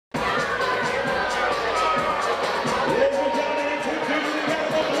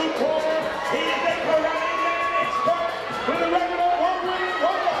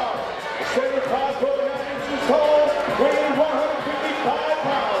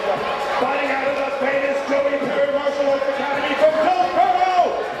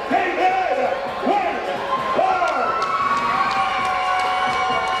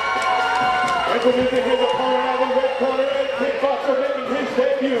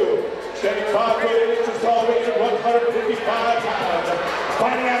2, standing 5 foot 8 inches tall, weighing 155 pounds.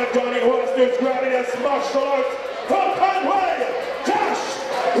 Fighting out of Johnny West, who's grabbing his martial arts from Conway, Josh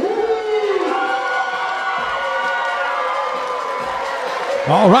Root.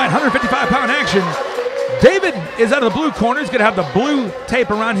 All right, 155-pound action. David is out of the blue corner. He's going to have the blue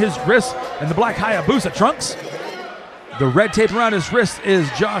tape around his wrist and the black Hayabusa trunks. The red tape around his wrist is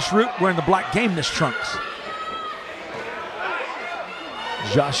Josh Root wearing the black Gameness trunks.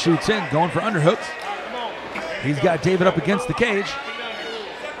 Josh shoots in, going for underhooks. He's got David up against the cage.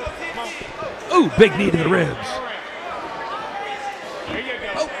 Ooh, big knee to the ribs.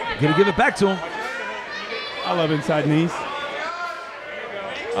 Oh, gonna give it back to him. I love inside knees.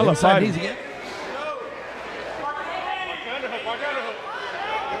 I love inside knees again.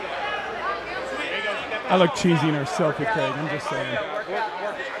 I look cheesy in her selfie, Craig. I'm just saying.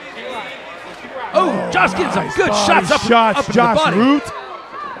 Oh, Josh getting some good shots up in Josh the body. Root.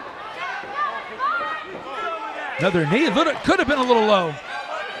 Another knee. Could have been a little low.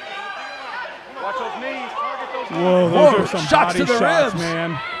 Watch those knees. Target those knees. Whoa, those are some shots body to the shots, ribs.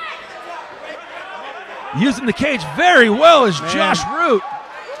 man. Using the cage very well is Josh Root.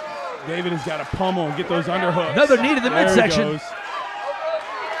 David has got to pummel and get those underhooks. Another knee to the There he midsection. goes.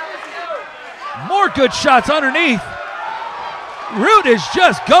 More good shots underneath. Root is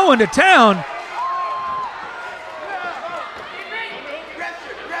just going to town.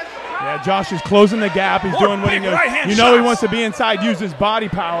 Yeah, Josh is closing the gap. He's doing what he knows. You know he wants to be inside, use his body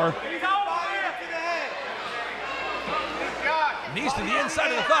power. Knees to the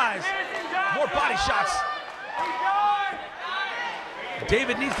inside of the thighs. More body shots.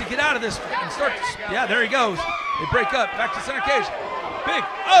 David needs to get out of this and start. Yeah, there he goes. They break up. Back to center cage. Big.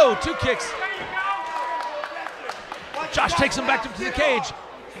 Oh, 2 kicks. Josh takes him back to the cage.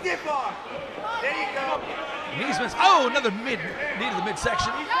 There you go. Knees miss. Oh, another knee to the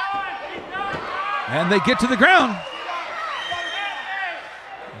midsection. And they get to the ground.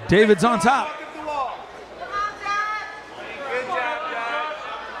 David's on top.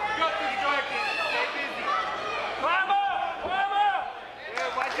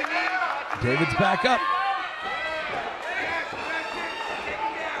 David's back up.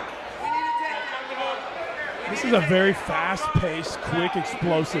 This is a very fast-paced, quick,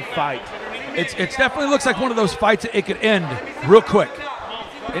 explosive fight. It definitely looks like one of those fights that it could end real quick.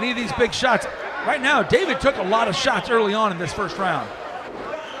 Any of these big shots. Right now, David took a lot of shots early on in this first round.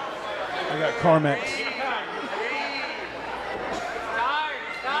 I got Carmex.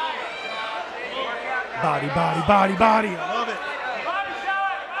 Body, body, body, body. I love it.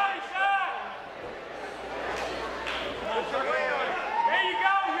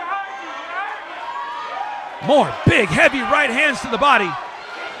 More big, heavy right hands to the body.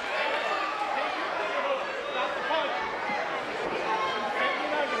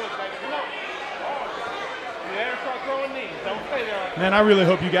 Man, I really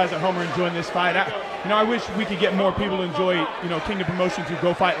hope you guys at home are enjoying this fight. I wish we could get more people to enjoy, Kingdom Promotions through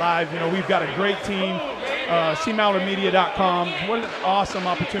Go Fight Live. We've got a great team. CMallermedia.com. What an awesome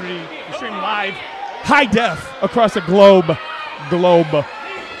opportunity to stream live, high def, across the globe.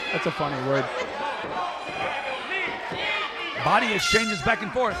 That's a funny word. Body exchanges back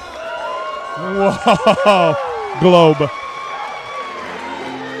and forth. Whoa, globe.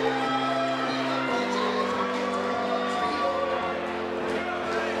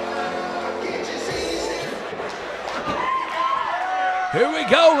 Here we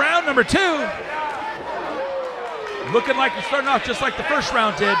go, round number 2. Looking like we're starting off just like the first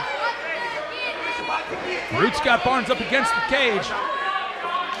round did. Root's got Barnes up against the cage.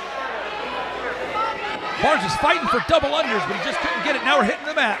 Barnes is fighting for double unders, but he just couldn't get it. Now we're hitting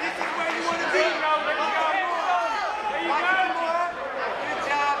the mat.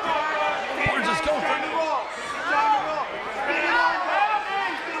 Barnes is going for it.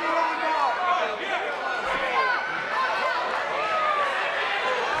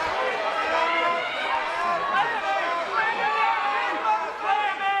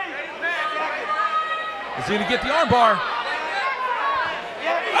 Is he going to get the armbar?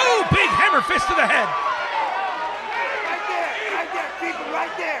 Oh, big hammer fist to the head.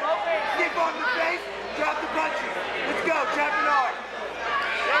 Right there. Skip on the face, drop the punches. Let's go, chop it hard.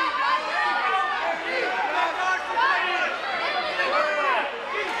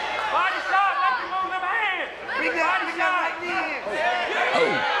 Body shot, let me move them hands. Bring that right knee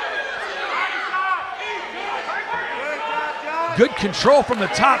in. Good control from the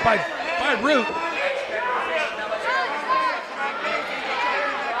top by Root.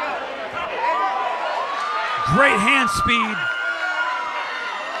 Great hand speed.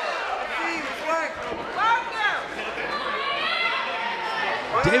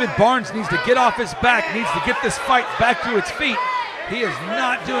 David Barnes needs to get off his back, needs to get this fight back to its feet. He is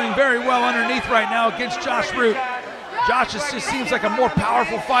not doing very well underneath right now against Josh Root. Josh just seems like a more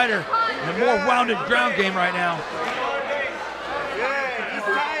powerful fighter and a more rounded ground game right now. Good. He's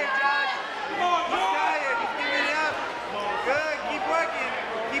tired, Josh. He's tired. He's giving it up. Good. Keep working.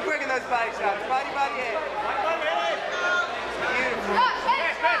 Keep working those body shots. Body, head. Beautiful.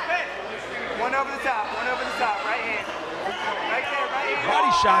 One over the top. One over the top. Right hand. Right there. Right hand. Body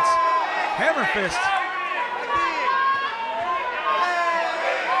shots. Hammer fist.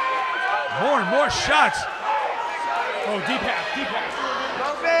 More and more shots. Oh, deep half, deep half.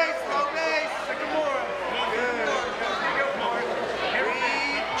 Low base, low base. Good.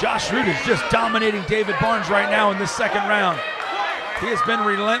 Josh Root is just dominating David Barnes right now in this second round. He has been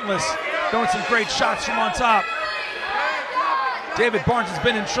relentless, throwing some great shots from on top. David Barnes has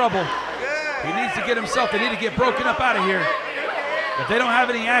been in trouble. He needs to get himself, they need to get broken up out of here. If they don't have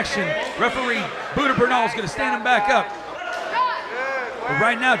any action, referee Buddha Bernal is going to stand him back up. But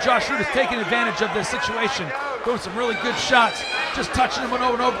right now, Josh Root is taking advantage of this situation, throwing some really good shots, just touching him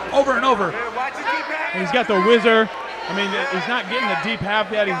over and over. And he's got the whizzer. I mean, he's not getting the deep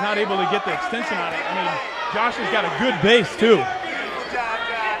half yet. He's not able to get the extension on it. I mean, Josh has got a good base, too.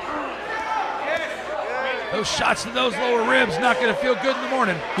 Those shots to those lower ribs not going to feel good in the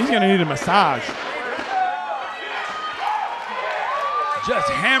morning. He's going to need a massage. Just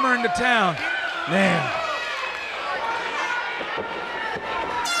hammering to town. Man.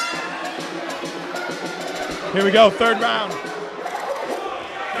 Here we go, third round.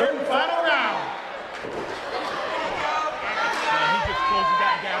 Third and final round. Yeah, he just closes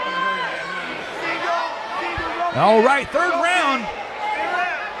that gap in a hurry, man. All right, third round.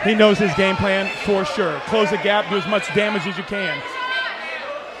 He knows his game plan for sure. Close the gap, do as much damage as you can.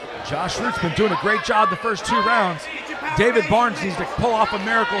 Josh Root's been doing a great job the first 2 rounds. David Barnes needs to pull off a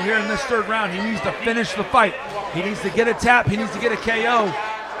miracle here in this third round. He needs to finish the fight. He needs to get a tap. He needs to get a KO.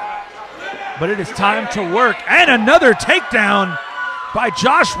 But it is time to work. And another takedown by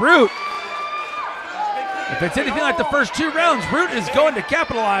Josh Root. If it's anything like the first 2 rounds, Root is going to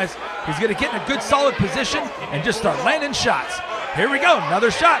capitalize. He's going to get in a good solid position and just start landing shots. Here we go, another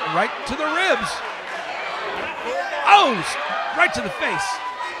shot right to the ribs. Oh, right to the face.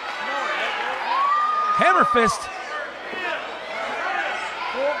 Hammer fist.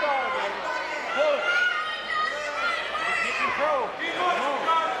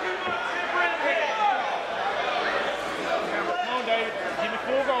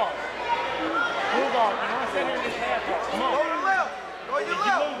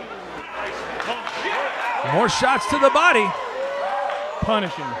 More shots to the body.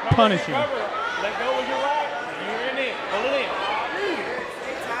 Punish him, punish him. Let go with your right. You're in it. Pull it in.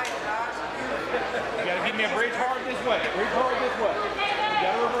 You gotta give me a bridge hard this way. Bridge hard this way. You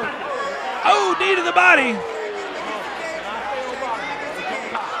gotta reverse it. Oh, knee to the body.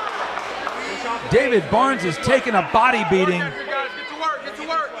 David Barnes is taking a body beating. Get to work. Get to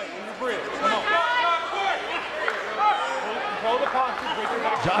work. Come on. Control the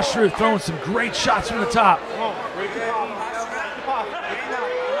posture. Josh Root throwing some great shots from the top. Come on. Break the posture.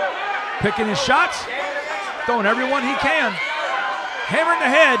 Picking his shots, throwing everyone he can. Hammering the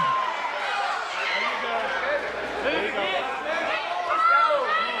head. There you go.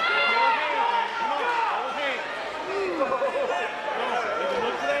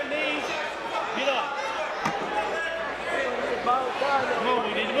 Look to that knee. Get up. Come on,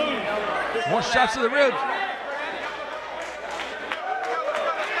 we need to move. More shots to the ribs.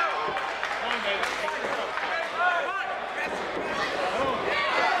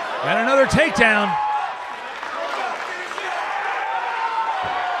 And another takedown.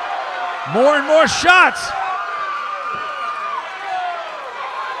 More and more shots.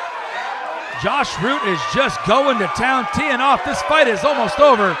 Josh Root is just going to town, teeing off. This fight is almost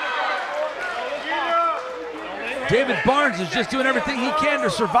over. David Barnes is just doing everything he can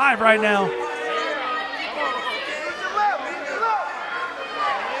to survive right now.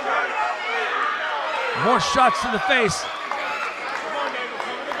 More shots to the face.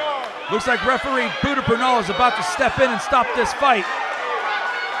 Looks like referee Buddha Bernal is about to step in and stop this fight.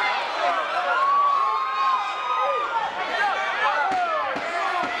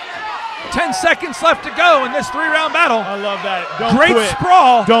 Ten seconds left to go in this 3-round battle. I love that. Don't Great quit.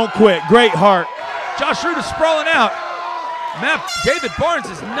 sprawl. Don't quit. Great heart. Josh Root is sprawling out. David Barnes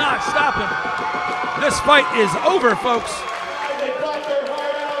is not stopping. This fight is over, folks.